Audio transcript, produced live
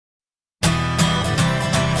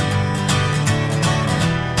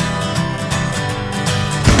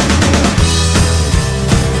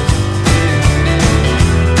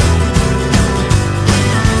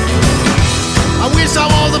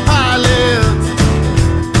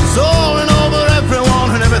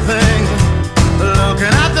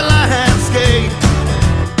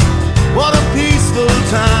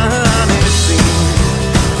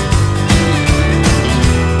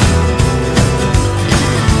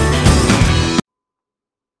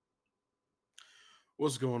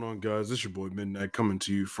What's going on, guys? This your boy Midnight coming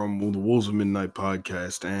to you from the Wolves of Midnight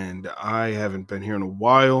podcast, and I haven't been here in a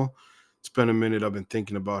while. It's been a minute. I've been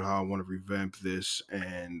thinking about how I want to revamp this,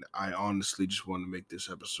 and I honestly just want to make this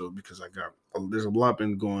episode because there's a lot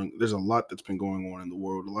that's been going on in the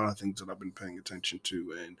world, a lot of things that I've been paying attention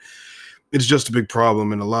to, and it's just a big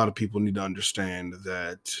problem. And a lot of people need to understand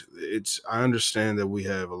that I understand that we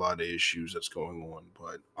have a lot of issues that's going on,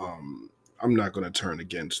 but I'm not going to turn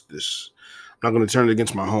against this. I'm not going to turn it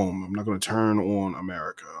against my home. I'm not going to turn on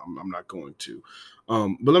America. I'm not going to.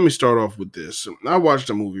 But let me start off with this. I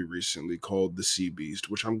watched a movie recently called The Sea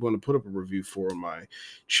Beast, which I'm going to put up a review for on my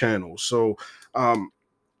channel. So um,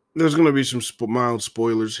 there's going to be some mild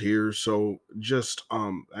spoilers here. So just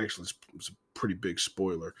actually, it's a pretty big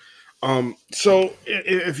spoiler. So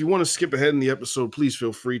if you want to skip ahead in the episode, please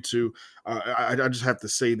feel free to. I just have to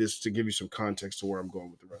say this to give you some context to where I'm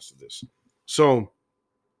going with the rest of this. So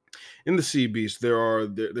in the Sea Beast,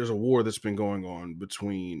 there's a war that's been going on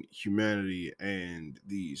between humanity and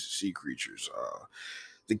these sea creatures.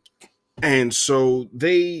 The, and so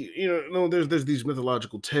they, there's these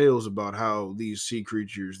mythological tales about how these sea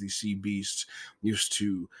creatures, these sea beasts, used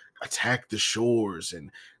to attack the shores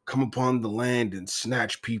and come upon the land and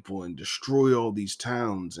snatch people and destroy all these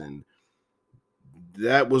towns, and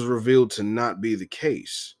that was revealed to not be the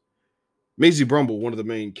case. Maisie Brumble, one of the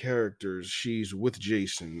main characters, she's with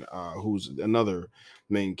Jason, who's another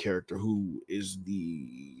main character, who is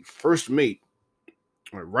the first mate,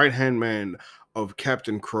 right hand man of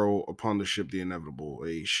Captain Crow upon the ship The Inevitable,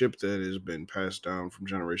 a ship that has been passed down from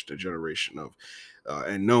generation to generation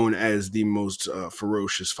and known as the most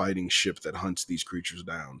ferocious fighting ship that hunts these creatures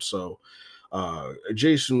down. So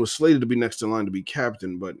Jason was slated to be next in line to be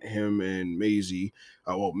captain, but him and Maisie,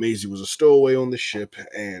 Maisie was a stowaway on the ship,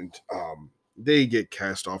 and they get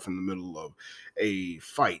cast off in the middle of a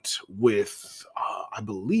fight with, I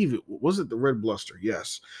believe it the Red Bluster.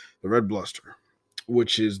 Yes, the Red Bluster,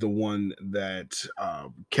 which is the one that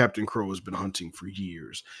Captain Crow has been hunting for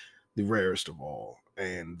years, the rarest of all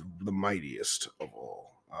and the mightiest of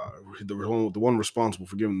all, the one responsible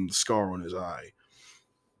for giving him the scar on his eye.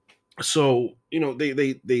 So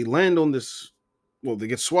they land on this. Well, they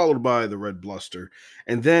get swallowed by the Red Bluster,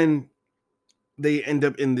 and then they end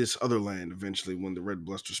up in this other land eventually when the Red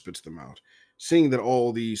Bluster spits them out. Seeing that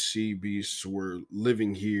all these sea beasts were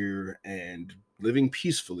living here and living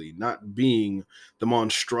peacefully, not being the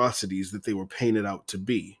monstrosities that they were painted out to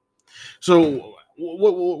be. So,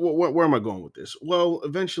 where am I going with this? Well,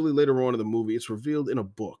 eventually, later on in the movie, it's revealed in a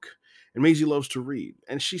book, and Maisie loves to read,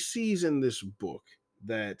 and she sees in this book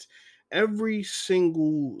that every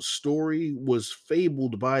single story was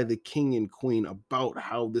fabled by the king and queen about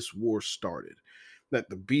how this war started. That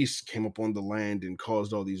the beast came up on the land and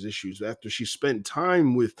caused all these issues. After she spent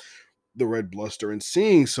time with the Red Bluster and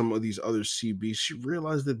seeing some of these other sea beasts, she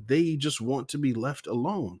realized that they just want to be left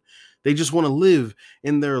alone. They just want to live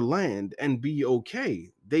in their land and be okay.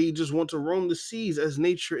 They just want to roam the seas as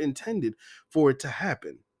nature intended for it to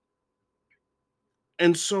happen.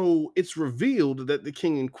 And so it's revealed that the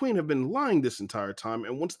king and queen have been lying this entire time.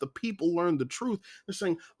 And once the people learn the truth, they're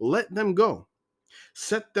saying, let them go,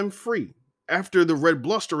 set them free. After the Red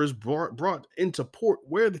Bluster is brought into port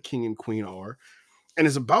where the king and queen are and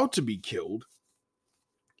is about to be killed,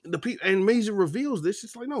 and Maisie reveals this.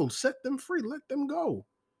 It's like, no, set them free, let them go.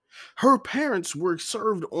 Her parents were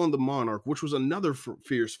served on the Monarch, which was another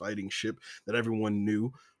fierce fighting ship that everyone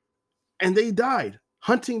knew, and they died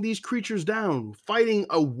hunting these creatures down, fighting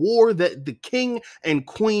a war that the king and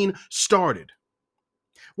queen started.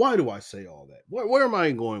 Why do I say all that? Where am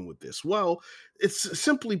I going with this? Well, it's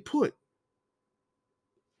simply put,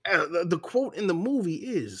 the quote in the movie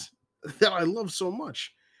is that I love so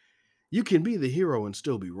much. You can be the hero and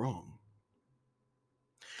still be wrong.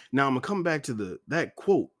 Now I'm gonna come back to that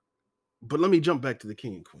quote, but let me jump back to the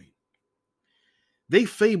king and queen. They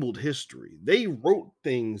fabled history. They wrote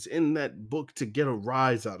things in that book to get a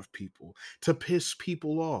rise out of people, to piss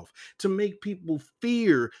people off, to make people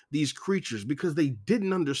fear these creatures because they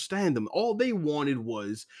didn't understand them. All they wanted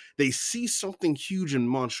was they see something huge and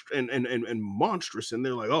monstrous, and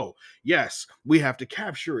they're like, oh, yes, we have to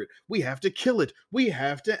capture it. We have to kill it. We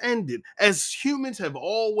have to end it. As humans have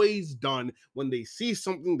always done when they see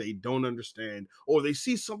something they don't understand, or they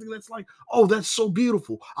see something that's like, oh, that's so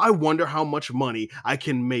beautiful. I wonder how much money I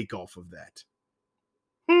can make off of that.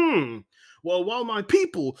 Well, while my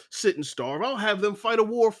people sit and starve, I'll have them fight a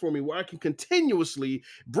war for me where I can continuously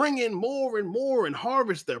bring in more and more and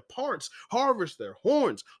harvest their parts, harvest their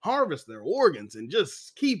horns, harvest their organs, and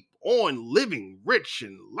just keep on living rich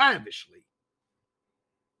and lavishly.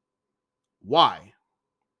 Why?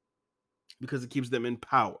 because it keeps them in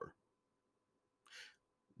power.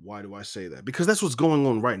 Why do I say that? Because that's what's going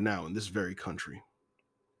on right now in this very country.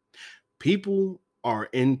 People are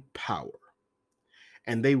in power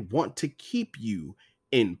and they want to keep you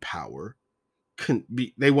in power.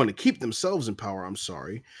 They want to keep themselves in power, I'm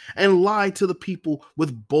sorry, and lie to the people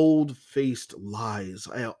with bold-faced lies,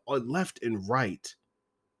 left and right.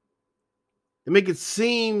 They make it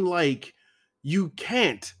seem like you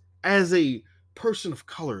can't, as a person of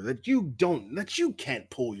color, that you can't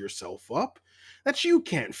pull yourself up, that you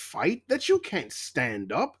can't fight, that you can't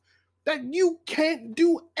stand up, that you can't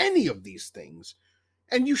do any of these things,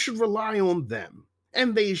 and you should rely on them,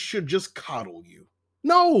 and they should just coddle you.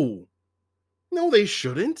 No, no, they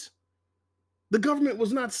shouldn't. The government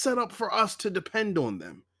was not set up for us to depend on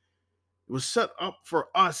them. It was set up for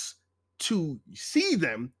us to see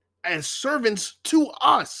them as servants to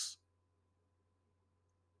us.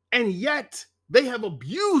 And yet they have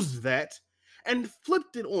abused that and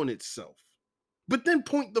flipped it on itself. But then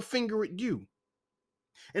point the finger at you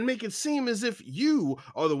and make it seem as if you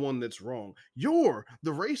are the one that's wrong. You're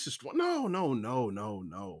the racist one. No, no, no, no,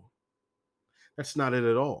 no. That's not it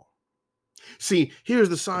at all. See, here's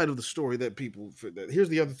the side of the story that people. Here's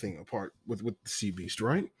the other thing apart with the sea beast,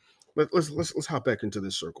 right? Let's hop back into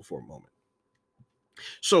this circle for a moment.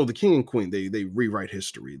 So the king and queen, they rewrite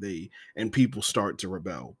history. And people start to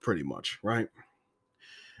rebel, pretty much, right?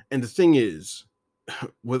 And the thing is,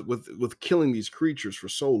 with killing these creatures for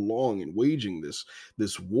so long and waging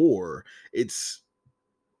this war, it's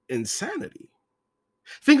insanity.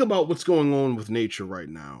 Think about what's going on with nature right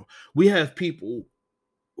now. We have people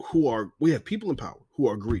in power who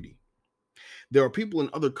are greedy. There are people in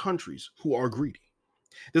other countries who are greedy.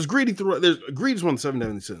 Greed is one of the seven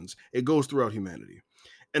deadly sins. It goes throughout humanity.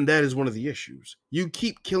 And that is one of the issues. You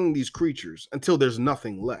keep killing these creatures until there's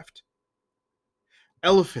nothing left.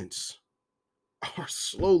 Elephants are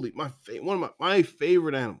slowly, one of my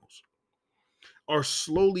favorite animals, are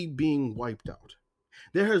slowly being wiped out.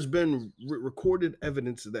 There has been recorded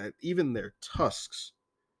evidence that even their tusks,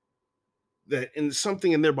 that in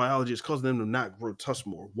something in their biology is causing them to not grow tusks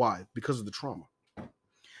more. Why? Because of the trauma.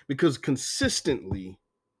 Because consistently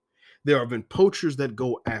there have been poachers that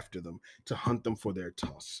go after them to hunt them for their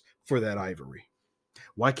tusks, for that ivory.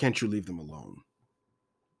 Why can't you leave them alone?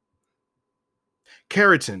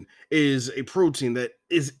 Keratin is a protein that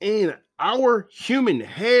is in our human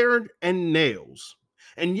hair and nails.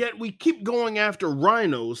 And yet we keep going after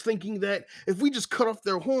rhinos thinking that if we just cut off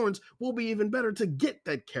their horns, we'll be even better to get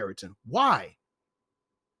that keratin. Why?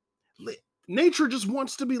 Nature just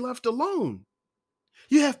wants to be left alone.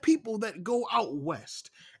 You have people that go out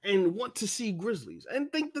west and want to see grizzlies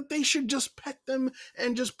and think that they should just pet them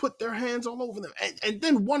and just put their hands all over them and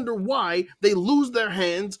then wonder why they lose their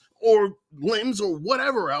hands or limbs or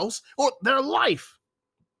whatever else or their life.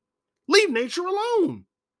 Leave nature alone.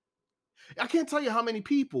 I can't tell you how many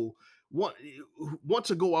people want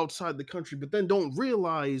to go outside the country but then don't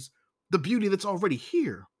realize the beauty that's already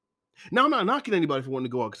here. Now, I'm not knocking anybody for wanting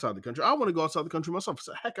to go outside the country. I want to go outside the country myself.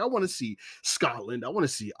 So, heck, I want to see Scotland. I want to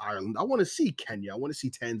see Ireland. I want to see Kenya. I want to see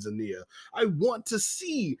Tanzania. I want to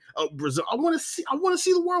see Brazil. I want to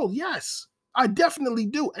see the world. Yes, I definitely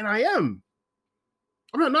do, and I am.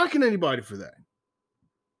 I'm not knocking anybody for that.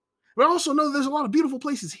 But I also know there's a lot of beautiful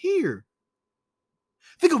places here.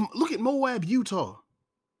 Look at Moab, Utah.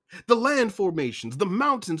 The land formations, the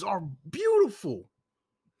mountains are beautiful.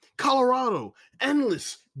 Colorado,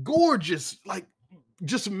 endless, gorgeous, like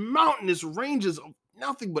just mountainous ranges of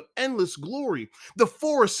nothing but endless glory. The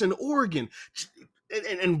forests in Oregon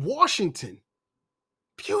and Washington,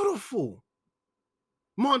 beautiful.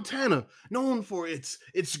 Montana, known for its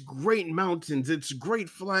great mountains, its great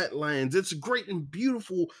flatlands, its great and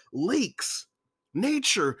beautiful lakes.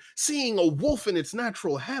 Nature, seeing a wolf in its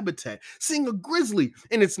natural habitat, seeing a grizzly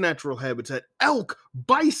in its natural habitat, elk,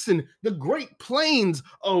 bison, the Great Plains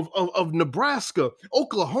of Nebraska,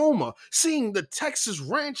 Oklahoma, seeing the Texas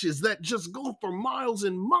ranches that just go for miles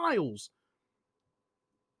and miles.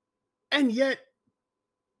 And yet,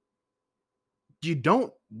 you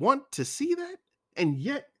don't want to see that? And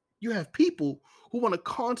yet, you have people who want to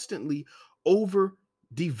constantly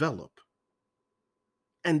overdevelop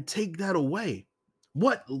and take that away.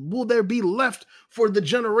 What will there be left for the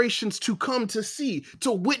generations to come to see,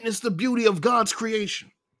 to witness the beauty of God's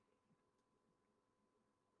creation?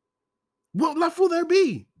 What left will there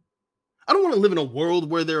be? I don't want to live in a world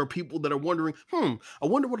where there are people that are wondering, I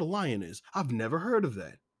wonder what a lion is. I've never heard of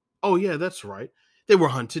that. Oh, yeah, that's right. They were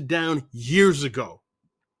hunted down years ago.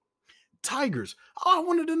 tigers. Oh, I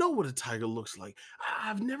wanted to know what a tiger looks like.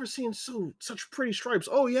 I've never seen such pretty stripes.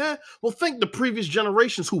 Oh yeah, well thank the previous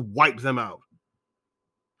generations who wiped them out.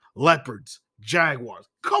 Leopards, jaguars.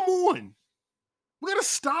 Come on, we gotta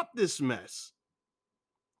stop this mess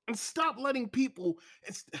and stop letting people.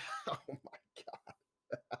 It's oh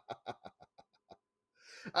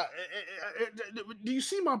my, do you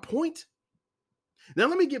see my point? Now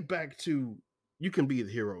let me get back to you can be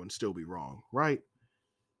the hero and still be wrong, right?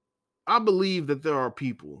 I believe that there are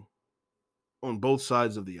people on both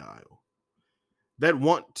sides of the aisle that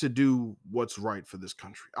want to do what's right for this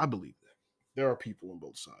country. I believe that. There are people on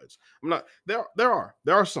both sides. I'm not there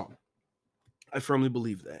are some. I firmly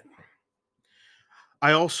believe that.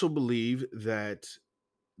 I also believe that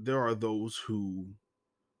there are those who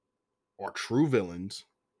are true villains,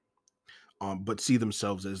 but see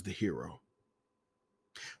themselves as the hero.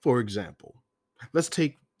 For example, let's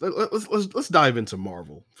dive into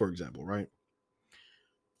Marvel, for example, right?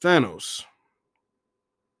 Thanos,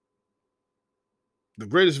 the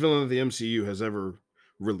greatest villain that the MCU has ever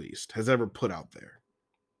released, has ever put out there.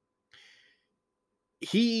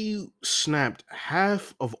 He snapped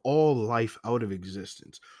half of all life out of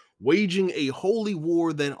existence, waging a holy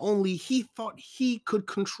war that only he thought he could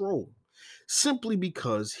control, simply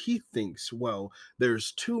because he thinks, well,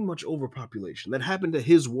 there's too much overpopulation. That happened to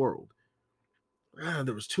his world.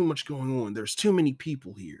 There was too much going on. There's too many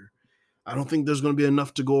people here. I don't think there's going to be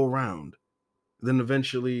enough to go around. Then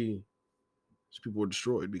eventually, these people were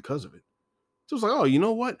destroyed because of it. So it's like, oh, you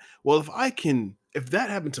know what? Well, if that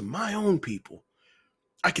happened to my own people,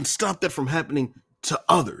 I can stop that from happening to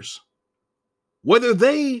others. Whether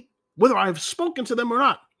I've spoken to them or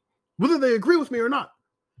not, whether they agree with me or not,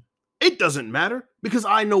 it doesn't matter because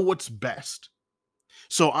I know what's best.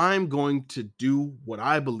 So I'm going to do what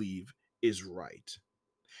I believe is right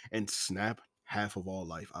and snap half of all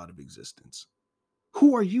life out of existence.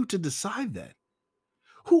 Who are you to decide that?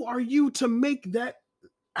 Who are you to make that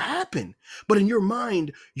happen? But in your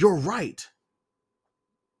mind, you're right.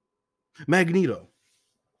 Magneto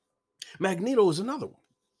is another one.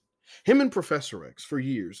 Him and Professor X for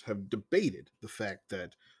years have debated the fact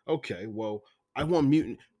that, okay, well, I want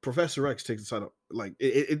mutant. Professor X takes the side of, like,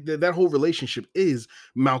 that whole relationship is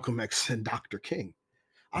Malcolm X and Dr. King.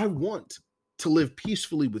 I want to live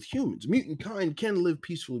peacefully with humans. Mutant kind can live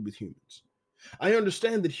peacefully with humans. I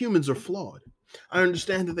understand that humans are flawed. I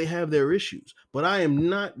understand that they have their issues, but I am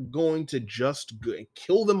not going to just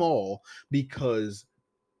kill them all because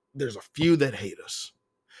there's a few that hate us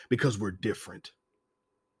because we're different.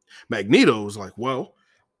 Magneto is like, well,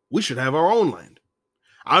 we should have our own land.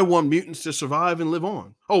 I want mutants to survive and live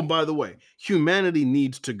on. Oh, by the way, humanity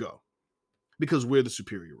needs to go because we're the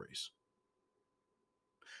superior race.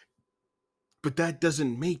 But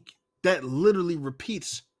that literally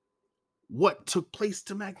repeats what took place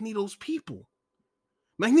to Magneto's people.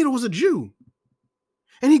 Magneto was a Jew,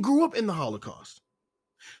 and he grew up in the Holocaust.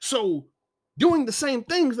 So doing the same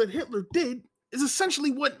things that Hitler did is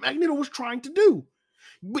essentially what Magneto was trying to do.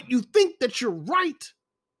 But you think that you're right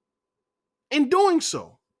in doing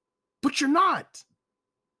so, but you're not.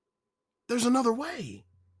 There's another way.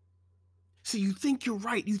 See, you think you're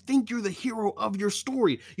right. You think you're the hero of your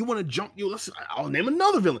story. You want to jump. I'll name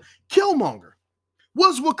another villain. Killmonger.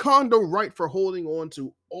 Was Wakanda right for holding on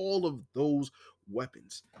to all of those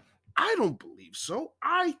weapons? I don't believe so.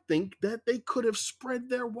 I think that they could have spread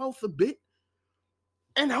their wealth a bit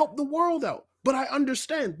and helped the world out. But I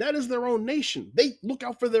understand that is their own nation. They look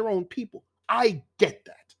out for their own people. I get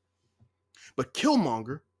that. But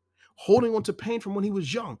Killmonger, holding on to pain from when he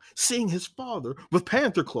was young, seeing his father with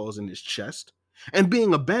panther claws in his chest, and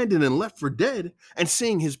being abandoned and left for dead, and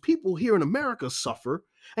seeing his people here in America suffer,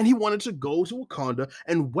 and he wanted to go to Wakanda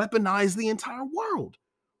and weaponize the entire world.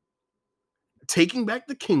 Taking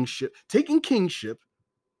kingship,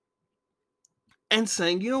 and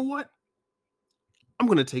saying, you know what? I'm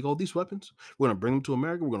going to take all these weapons. We're going to bring them to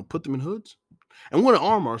America. We're going to put them in hoods. And we're going to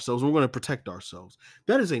arm ourselves and we're going to protect ourselves.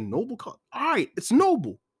 That is a noble cause. All right, it's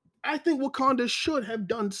noble. I think Wakanda should have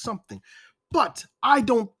done something. But I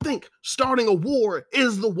don't think starting a war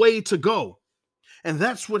is the way to go. And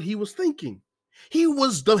that's what he was thinking. He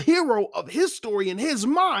was the hero of his story in his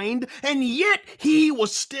mind, and yet he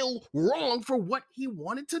was still wrong for what he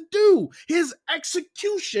wanted to do. His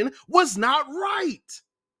execution was not right.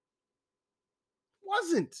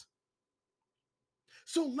 Wasn't.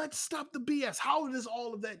 So let's stop the BS. How does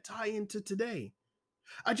all of that tie into today?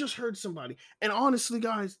 I just heard somebody, and honestly,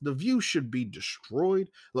 guys, the view should be destroyed.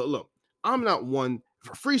 Look, I'm not one.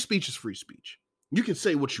 Free speech is free speech. You can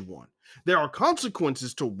say what you want. There are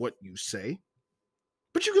consequences to what you say,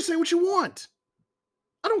 but you can say what you want.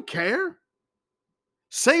 I don't care.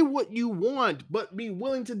 Say what you want, but be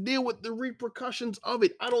willing to deal with the repercussions of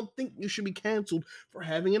it. I don't think you should be canceled for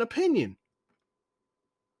having an opinion.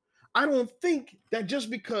 I don't think that just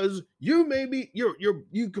because you maybe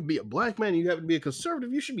you could be a black man and you happen to be a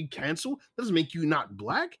conservative, you should be canceled. That doesn't make you not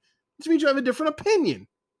black. It means you have a different opinion.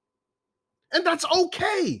 And that's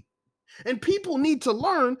okay. And people need to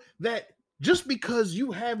learn that just because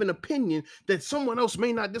you have an opinion that someone else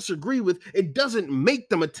may not disagree with, it doesn't make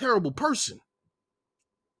them a terrible person.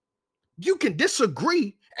 You can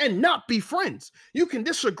disagree and not be friends. You can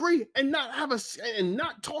disagree and not have and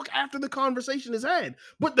not talk after the conversation is had.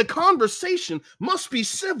 But the conversation must be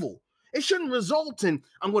civil. It shouldn't result in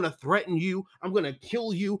I'm going to threaten you, I'm going to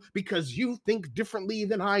kill you because you think differently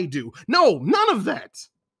than I do. No, none of that.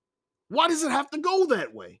 Why does it have to go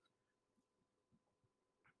that way?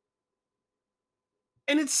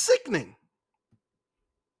 And it's sickening.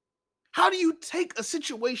 How do you take a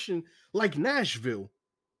situation like Nashville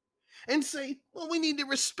and say, well, we need to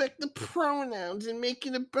respect the pronouns and make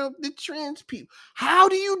it about the trans people? How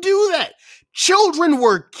do you do that? Children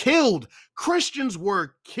were killed, Christians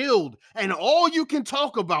were killed, and all you can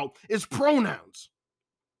talk about is pronouns.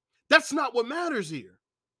 That's not what matters here.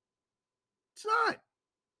 It's not.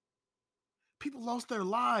 People lost their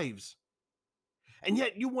lives. And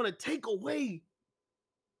yet you want to take away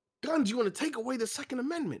guns, you want to take away the Second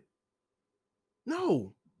Amendment.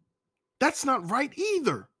 No, that's not right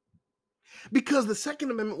either. Because the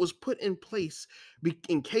Second Amendment was put in place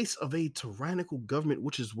in case of a tyrannical government,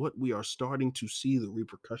 which is what we are starting to see the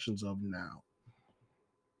repercussions of now.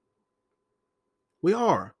 We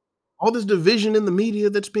are. All this division in the media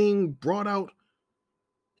that's being brought out,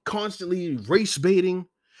 constantly race baiting,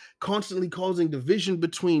 constantly causing division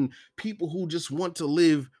between people who just want to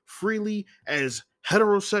live freely as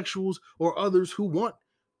heterosexuals or others who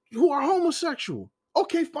are homosexual.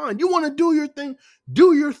 Okay, fine. You want to do your thing,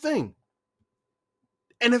 do your thing.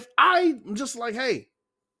 And if I'm just like, hey,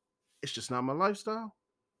 it's just not my lifestyle,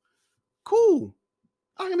 cool.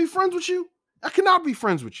 I can be friends with you. I cannot be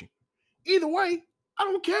friends with you. Either way, I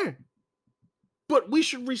don't care. But we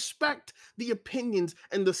should respect the opinions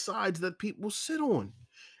and the sides that people sit on.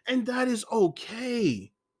 And that is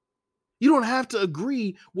okay. You don't have to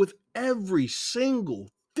agree with every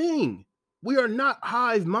single thing. We are not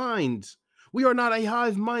hive minds. We are not a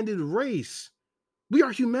hive-minded race. We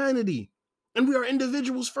are humanity. And we are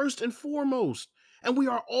individuals first and foremost. And we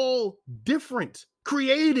are all different,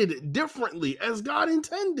 created differently as God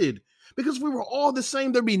intended. Because if we were all the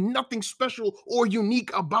same, there'd be nothing special or unique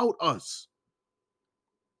about us.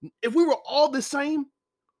 If we were all the same,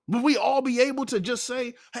 would we all be able to just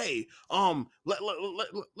say, hey,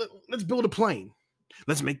 let's build a plane.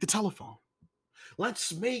 Let's make the telephone.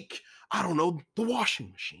 Let's make, I don't know, the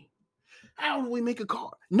washing machine. How do we make a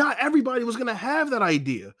car? Not everybody was going to have that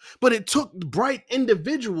idea, but it took bright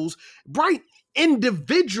individuals,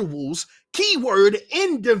 keyword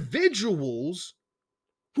individuals,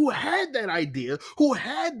 who had that idea, who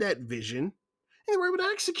had that vision, and they were able to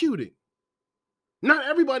execute it. Not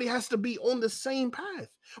everybody has to be on the same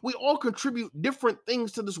path. We all contribute different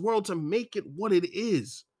things to this world to make it what it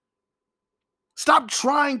is. Stop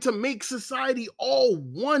trying to make society all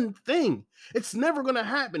one thing. It's never going to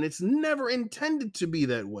happen. It's never intended to be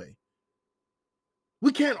that way.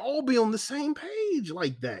 We can't all be on the same page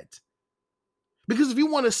like that. Because if you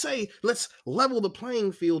want to say, let's level the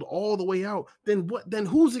playing field all the way out, then what? Then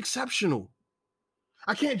who's exceptional?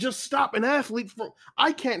 I can't just stop an athlete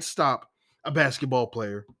I can't stop a basketball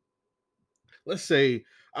player. Let's say,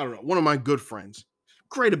 I don't know, one of my good friends,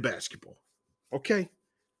 great at basketball. Okay?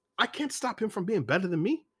 I can't stop him from being better than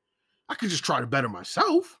me. I could just try to better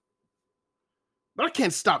myself. But I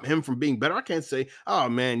can't stop him from being better. I can't say, oh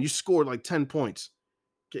man, you scored like 10 points.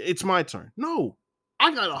 It's my turn. No,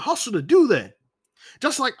 I got to hustle to do that.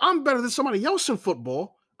 Just like I'm better than somebody else in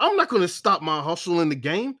football. I'm not going to stop my hustle in the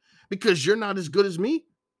game because you're not as good as me.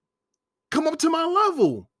 Come up to my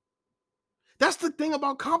level. That's the thing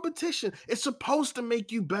about competition. It's supposed to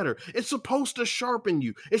make you better. It's supposed to sharpen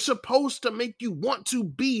you. It's supposed to make you want to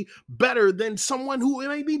be better than someone who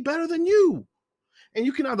may be better than you. And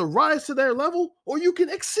you can either rise to their level or you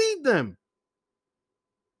can exceed them.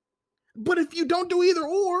 But if you don't do either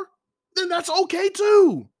or, then that's okay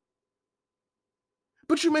too.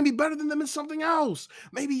 But you may be better than them in something else.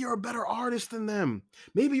 Maybe you're a better artist than them.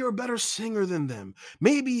 Maybe you're a better singer than them.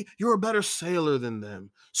 Maybe you're a better sailor than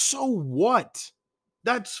them. So what?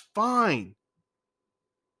 That's fine.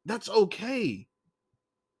 That's okay.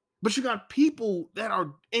 But you got people that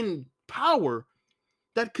are in power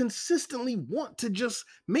that consistently want to just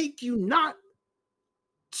make you not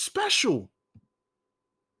special.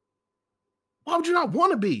 Why would you not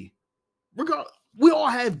want to be? We all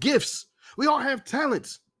have gifts. We all have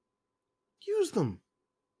talents. Use them.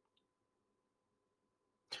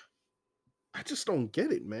 I just don't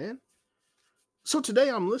get it, man. So today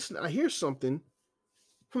I'm listening. I hear something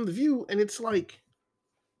from The View, and it's like,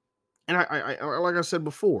 and I like I said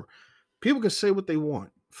before, people can say what they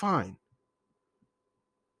want, fine,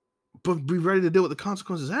 but be ready to deal with the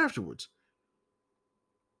consequences afterwards.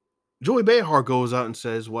 Joey Behar goes out and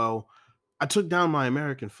says, "Well, I took down my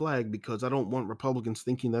American flag because I don't want Republicans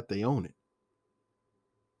thinking that they own it."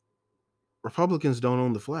 Republicans don't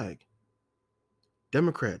own the flag.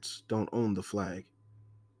 Democrats don't own the flag.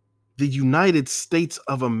 The United States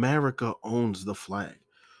of America owns the flag.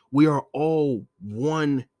 We are all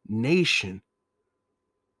one nation.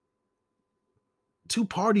 Two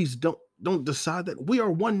parties don't decide that. We are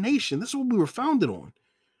one nation. That's what we were founded on.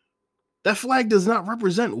 That flag does not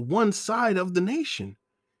represent one side of the nation.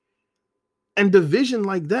 And division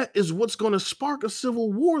like that is what's going to spark a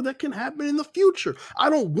civil war that can happen in the future. I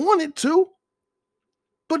don't want it to,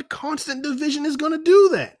 but constant division is going to do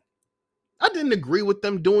that. I didn't agree with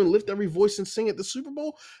them doing Lift Every Voice and Sing at the Super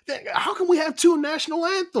Bowl. How can we have two national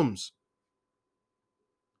anthems?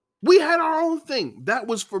 We had our own thing. That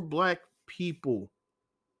was for Black people.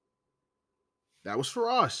 That was for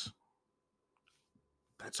us.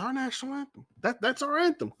 That's our national anthem. That's our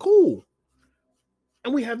anthem. Cool.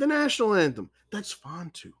 And we have the national anthem. That's fine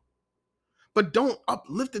too. But don't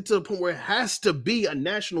uplift it to the point where it has to be a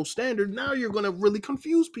national standard. Now you're going to really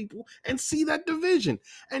confuse people and see that division.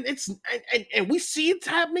 And and we see it's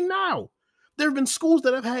happening now. There have been schools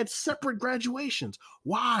that have had separate graduations.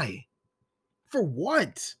 Why? For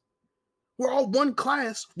what? We're all one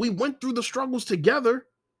class. We went through the struggles together.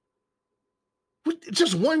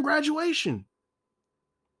 Just one graduation.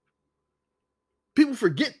 People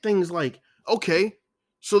forget things like, okay,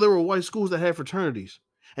 so there were white schools that had fraternities,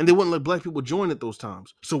 and they wouldn't let Black people join at those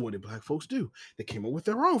times. So what did Black folks do? They came up with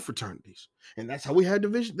their own fraternities. And that's how we had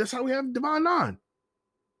division. That's how we have Divine Nine.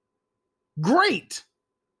 Great.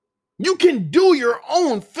 You can do your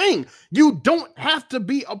own thing. You don't have to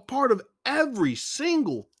be a part of every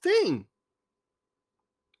single thing.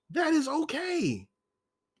 That is okay.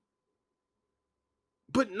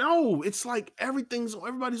 But no, it's like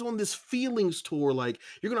everybody's on this feelings tour. Like,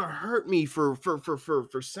 you're gonna hurt me for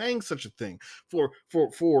saying such a thing. For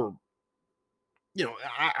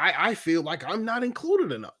I feel like I'm not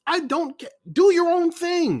included enough. I don't get. Do your own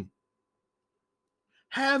thing.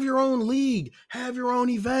 Have your own league. Have your own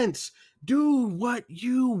events. Do what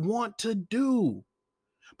you want to do.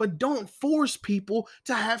 But don't force people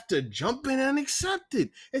to have to jump in and accept it.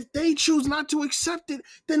 If they choose not to accept it,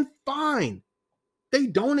 then fine. They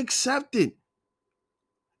don't accept it.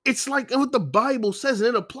 It's like what the Bible says, and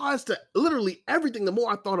it applies to literally everything. The more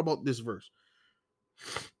I thought about this verse,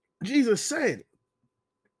 Jesus said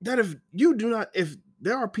that if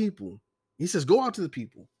there are people, he says, go out to the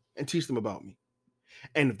people and teach them about me.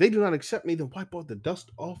 And if they do not accept me, then wipe out the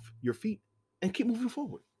dust off your feet and keep moving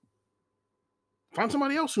forward. Find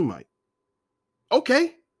somebody else who might.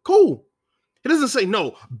 Okay, cool. He doesn't say,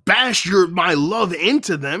 no, bash my love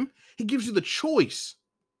into them. He gives you the choice.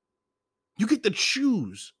 You get to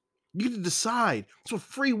choose. You get to decide. That's what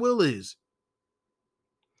free will is.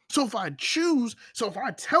 So if I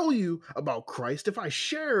tell you about Christ, if I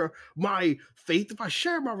share my faith, if I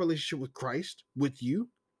share my relationship with Christ with you,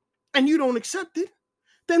 and you don't accept it,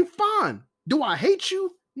 then fine. Do I hate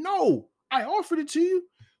you? No. I offered it to you.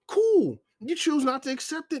 Cool. You choose not to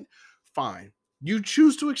accept it? Fine. You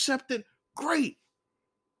choose to accept it? Great.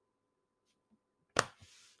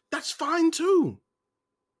 That's fine too.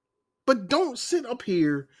 But don't sit up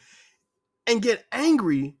here and get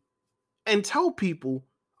angry and tell people,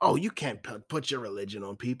 oh, you can't put your religion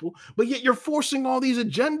on people, but yet you're forcing all these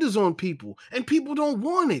agendas on people, and people don't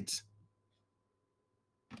want it.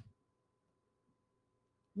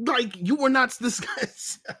 Like, you were not this guy.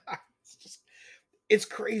 It's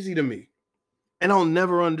crazy to me, and I'll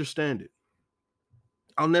never understand it.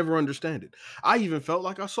 I'll never understand it. I even felt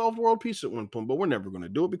like I solved world peace at one point, but we're never going to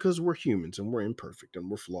do it because we're humans and we're imperfect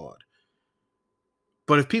and we're flawed.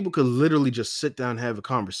 But if people could literally just sit down and have a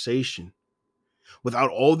conversation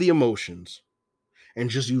without all the emotions and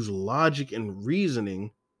just use logic and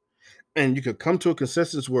reasoning, and you could come to a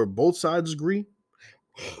consensus where both sides agree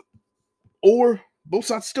or both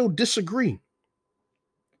sides still disagree,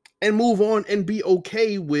 and move on and be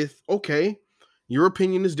okay with, okay, your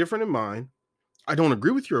opinion is different than mine. I don't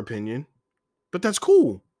agree with your opinion, but that's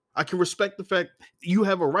cool. I can respect the fact you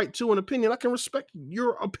have a right to an opinion. I can respect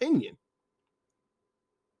your opinion.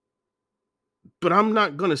 But I'm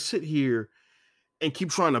not going to sit here and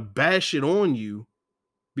keep trying to bash it on you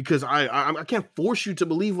because I can't force you to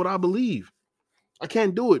believe what I believe. I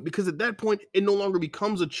can't do it because at that point it no longer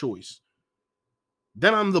becomes a choice.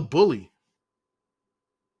 Then I'm the bully.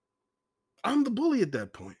 I'm the bully at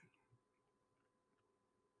that point.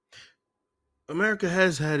 America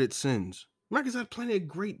has had its sins. America's had plenty of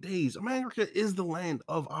great days. America is the land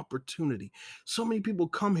of opportunity. So many people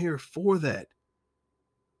come here for that.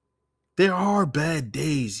 There are bad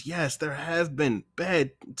days. Yes, there have been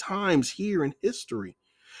bad times here in history.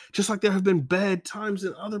 Just like there have been bad times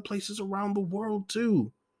in other places around the world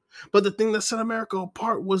too. But the thing that set America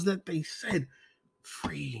apart was that they said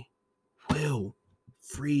free will,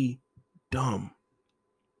 freedom.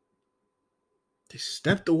 They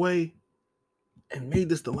stepped away and made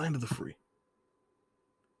this the land of the free.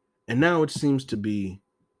 And now it seems to be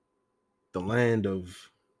the land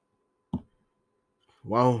of,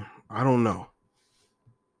 well, I don't know.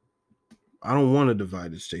 I don't want a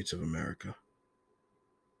divided states of America.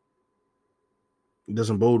 It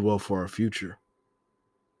doesn't bode well for our future.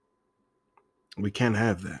 We can't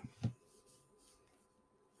have that.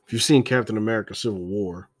 If you've seen Captain America Civil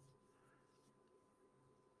War,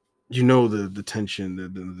 you know the tension,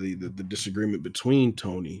 the disagreement between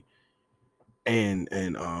Tony and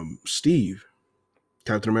Steve,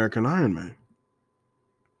 Captain America and Iron Man.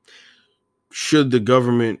 Should the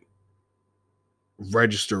government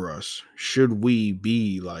register us? Should we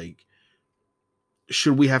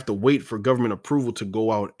have to wait for government approval to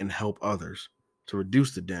go out and help others to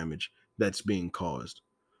reduce the damage that's being caused?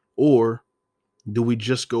 Or do we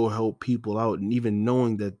just go help people out, and even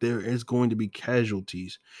knowing that there is going to be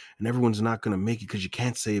casualties and everyone's not going to make it because you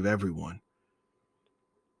can't save everyone,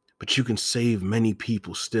 but you can save many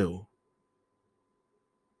people still?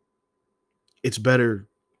 It's better.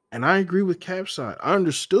 And I agree with Cap's side. I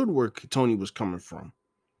understood where Tony was coming from.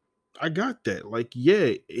 I got that. Like,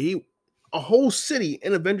 yeah, a whole city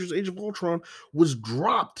in Avengers Age of Ultron was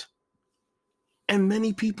dropped and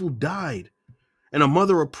many people died. And a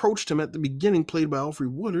mother approached him at the beginning, played by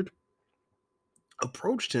Alfred Woodard,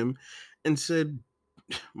 approached him and said,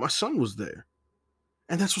 my son was there.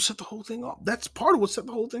 And that's what set the whole thing off. That's part of what set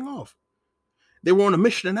the whole thing off. They were on a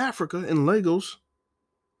mission in Africa in Lagos.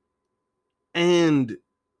 And,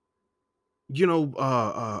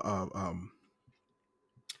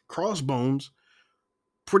 Crossbones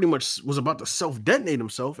pretty much was about to self-detonate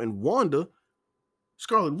himself, and Wanda,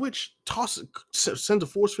 Scarlet Witch, sends a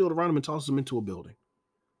force field around him and tosses him into a building,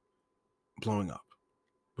 blowing up.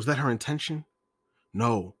 Was that her intention?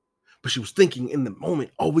 No. But she was thinking in the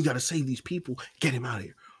moment, oh, we got to save these people, get him out of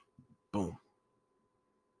here. Boom.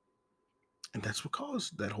 And that's what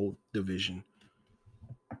caused that whole division.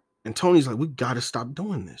 And Tony's like, we got to stop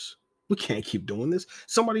doing this. We can't keep doing this.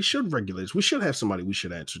 Somebody should regulate us. We should have somebody we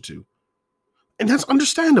should answer to. And that's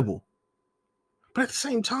understandable. But at the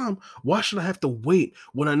same time, why should I have to wait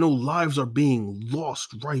when I know lives are being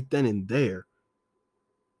lost right then and there?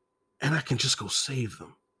 And I can just go save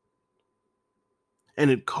them.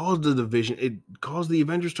 And it caused the division. It caused the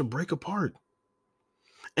Avengers to break apart.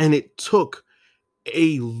 And it took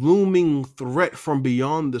a looming threat from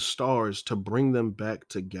beyond the stars to bring them back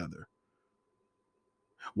together.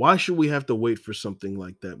 Why should we have to wait for something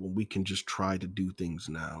like that when we can just try to do things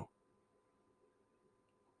now?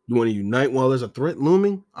 You want to unite while there's a threat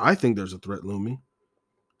looming? I think there's a threat looming,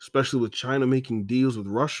 especially with China making deals with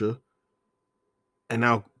Russia and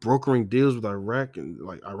now brokering deals with Iraq and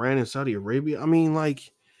like Iran and Saudi Arabia. I mean,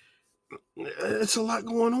 like, it's a lot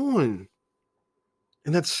going on.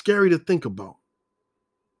 And that's scary to think about.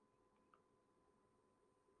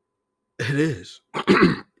 It is.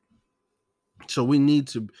 So we need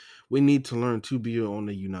to learn to be on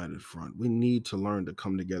a united front. We need to learn to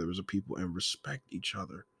come together as a people and respect each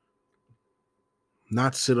other.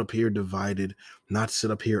 Not sit up here divided, not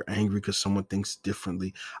sit up here angry because someone thinks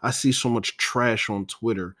differently. I see so much trash on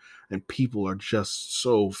Twitter and people are just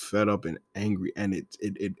so fed up and angry. And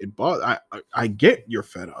it bothers. I get you're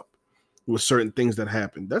fed up with certain things that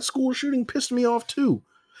happen. That school shooting pissed me off too.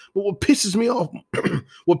 But what pisses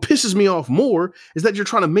me off more is that you're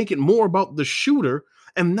trying to make it more about the shooter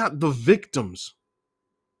and not the victims.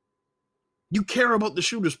 You care about the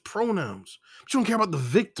shooter's pronouns, but you don't care about the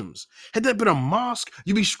victims. Had that been a mosque,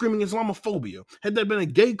 you'd be screaming Islamophobia. Had that been a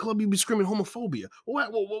gay club, you'd be screaming homophobia.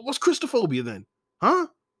 What's Christophobia then? Huh?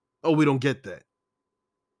 Oh, we don't get that.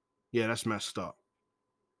 Yeah, that's messed up.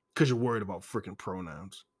 Because you're worried about freaking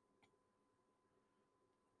pronouns.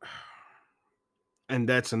 And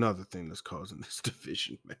that's another thing that's causing this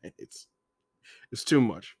division, man. It's too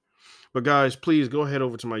much. But guys, please go ahead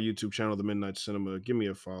over to my YouTube channel, The Midnight Cinema. Give me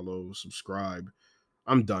a follow, subscribe.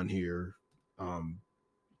 I'm done here. Um,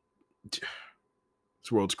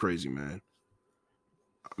 this world's crazy, man.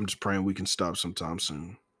 I'm just praying we can stop sometime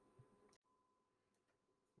soon.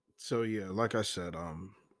 So yeah, like I said,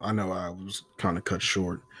 I know I was kind of cut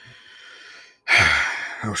short.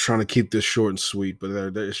 I was trying to keep this short and sweet,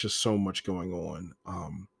 but there's just so much going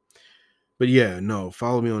on. But yeah, no,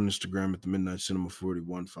 follow me on Instagram at the Midnight Cinema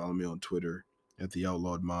 41. Follow me on Twitter at the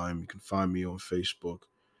Outlawed Mime. You can find me on Facebook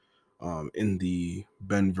in the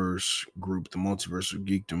Benverse group, the Multiverse of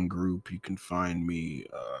Geekdom group. You can find me.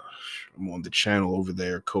 I'm on the channel over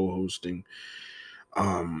there, co-hosting.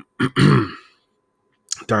 Um,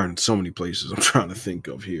 darn, so many places I'm trying to think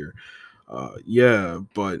of here. Yeah,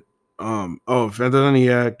 but oh, if there's any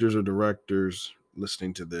actors or directors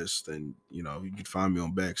listening to this, then you can find me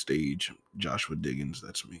on Backstage. Joshua Diggins,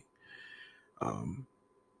 that's me. Um,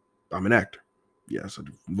 I'm an actor. Yes, I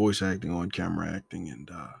do voice acting, on camera acting, and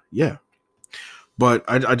yeah. But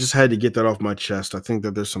I just had to get that off my chest. I think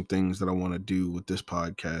that there's some things that I want to do with this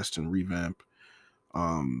podcast and revamp.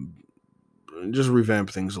 Um, just revamp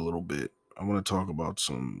things a little bit. I want to talk about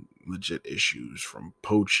some legit issues from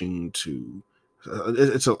poaching to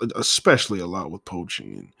especially a lot with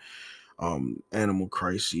poaching and animal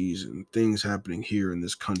crises and things happening here in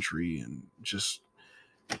this country, and just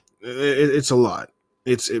it's a lot.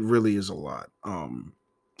 It really is a lot. I'm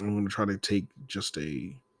going to try to take just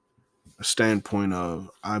a standpoint of,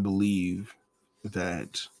 I believe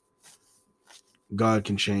that God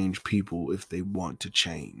can change people if they want to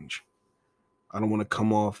change. I don't want to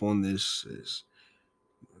come off on this as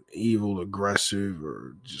evil, aggressive,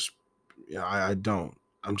 or just, yeah, I don't.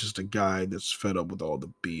 I'm just a guy that's fed up with all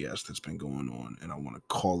the BS that's been going on, and I want to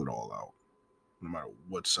call it all out, no matter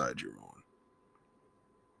what side you're on.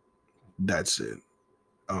 That's it.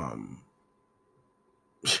 Um,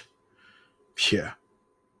 yeah.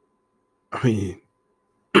 I mean,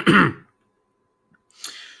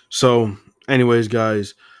 so, anyways,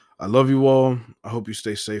 guys, I love you all. I hope you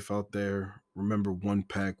stay safe out there. Remember, one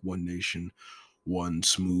pack, one nation, one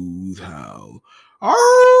smooth howl.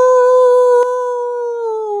 Arr!